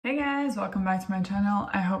Hey guys, welcome back to my channel.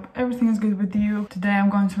 I hope everything is good with you. Today I'm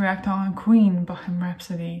going to react on Queen Bohemian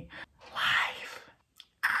Rhapsody live.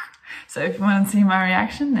 So if you want to see my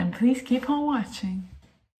reaction, then please keep on watching.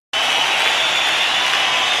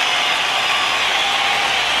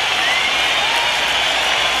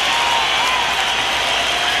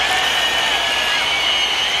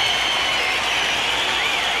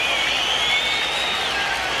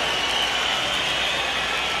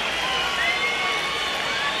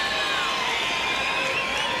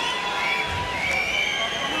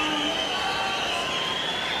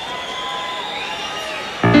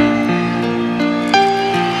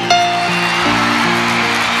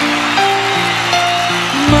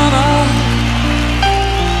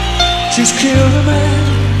 She's killed a man,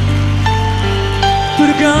 put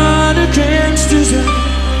a gun against his head,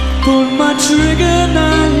 pulled my trigger,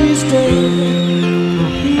 now he's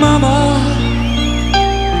dead. Mama,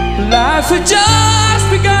 life had just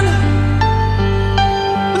begun,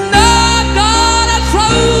 and I thought I'd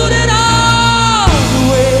thrown it all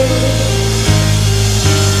away.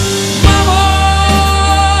 Mama,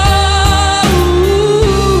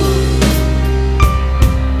 ooh,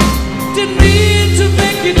 didn't mean to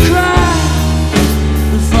make you cry.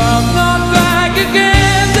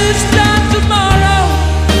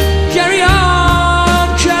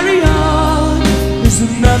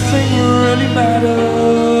 Nothing really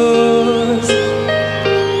matters.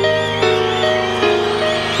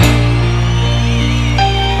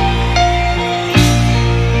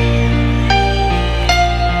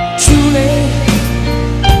 Too late,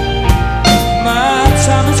 my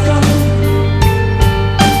time is gone.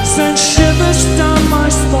 Sent shivers down my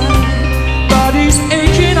spine, body's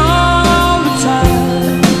aching all the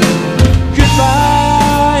time.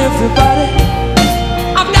 Goodbye, everybody.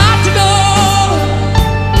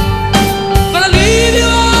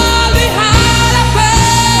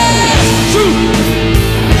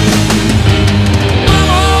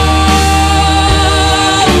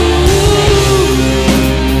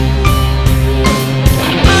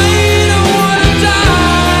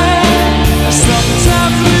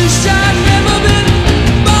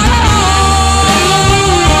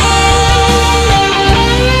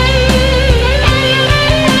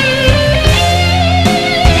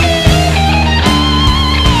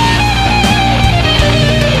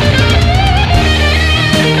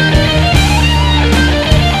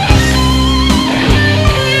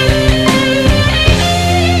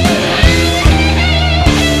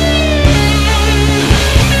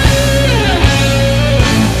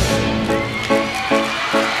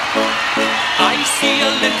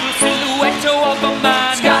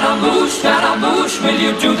 Will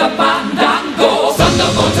you do the fandango?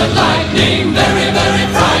 Thunderbolt and lightning, very, very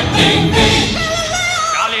frightening me.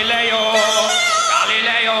 Galileo,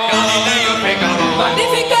 Galileo, Galileo, Figaro,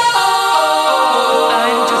 Magnifico.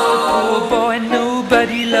 I'm just a poor boy,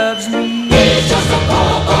 nobody loves me. He's just a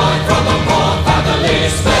poor boy from a poor family,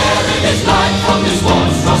 sparing his life from this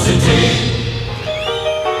monstrosity.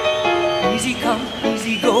 Easy come,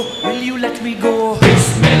 easy go, will you let me go?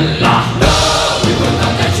 Bismillah, no, we will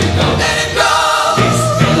not let you go. Let him go.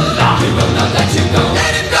 We will not let you go.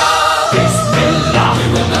 Let him go. Bismillah. We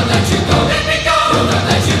will not let you go. Let me go. We'll not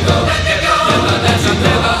let you go. Let me go. We'll not let you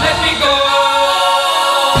go. Let me go.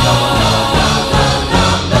 No, no, no, no, no,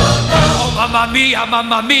 no, no. Oh, mamma mia,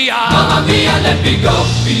 mamma mia. Mamma mia, let me go.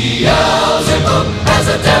 Beelzebub has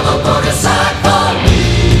a devil put aside for me.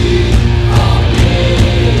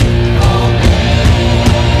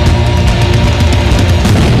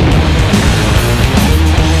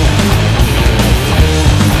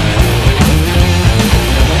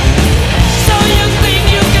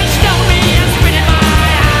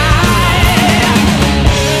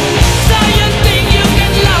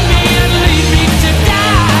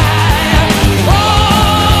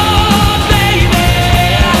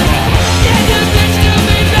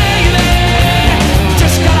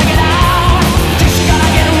 Just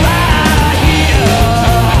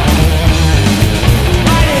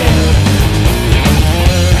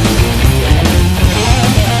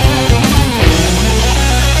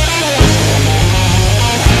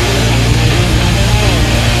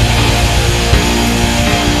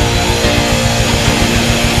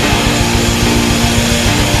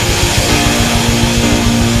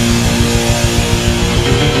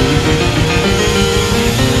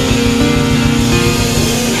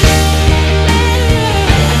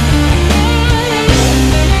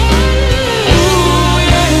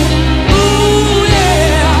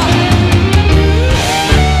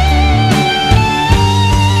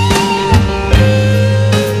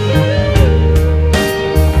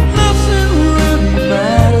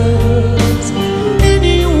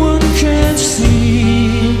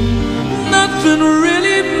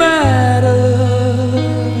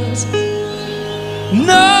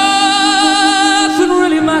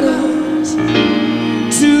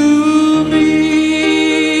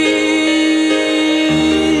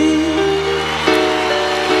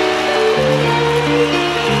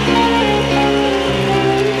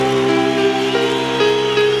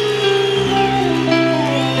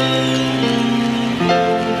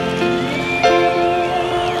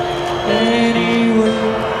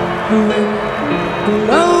the wind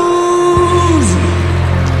blows.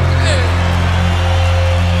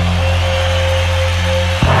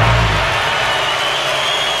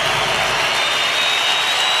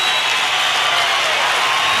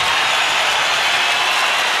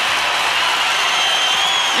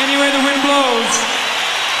 Any way the wind blows.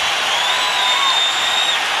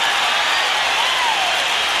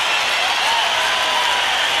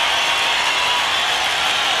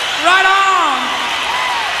 Right on!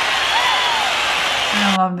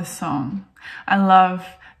 I love this song. I love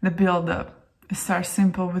the build-up. It starts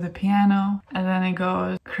simple with the piano and then it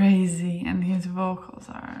goes crazy and his vocals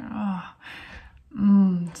are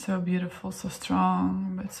so beautiful, so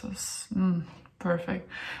strong, but so perfect.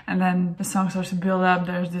 And then the song starts to build up.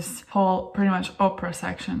 There's this whole pretty much opera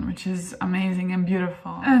section, which is amazing and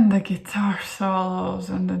beautiful. And the guitar solos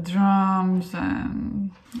and the drums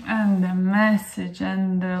and the message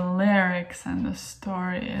and the lyrics and the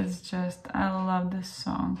story is just, I love this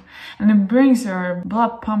song. And it brings your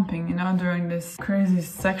blood pumping, you know, during this crazy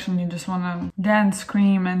section. You just want to dance,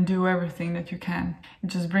 scream and do everything that you can. It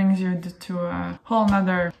just brings you to a whole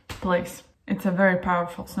nother place. It's a very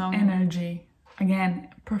powerful song. Energy. Again,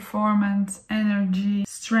 performance, energy,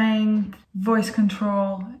 strength, voice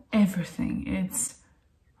control, everything. It's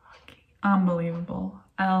fucking unbelievable.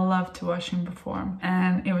 I love to watch him perform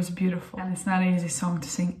and it was beautiful. And it's not an easy song to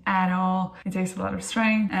sing at all. It takes a lot of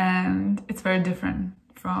strength and it's very different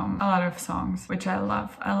from a lot of songs, which I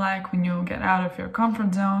love. I like when you get out of your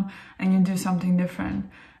comfort zone and you do something different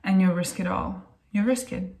and you risk it all. You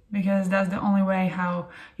risk it because that's the only way how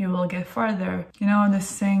you will get further. You know,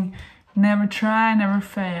 this thing, never try, never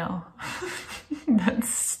fail. That's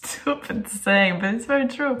stupid to say, but it's very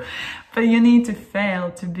true. But you need to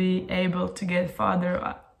fail to be able to get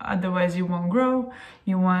farther. Otherwise you won't grow,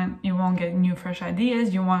 you won't get new fresh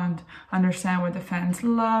ideas, you won't understand what the fans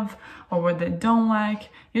love or what they don't like.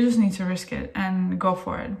 You just need to risk it and go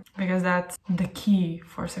for it, because that's the key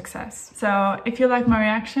for success. So if you like my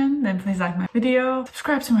reaction, then please like my video,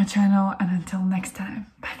 subscribe to my channel, and until next time,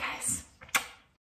 bye guys.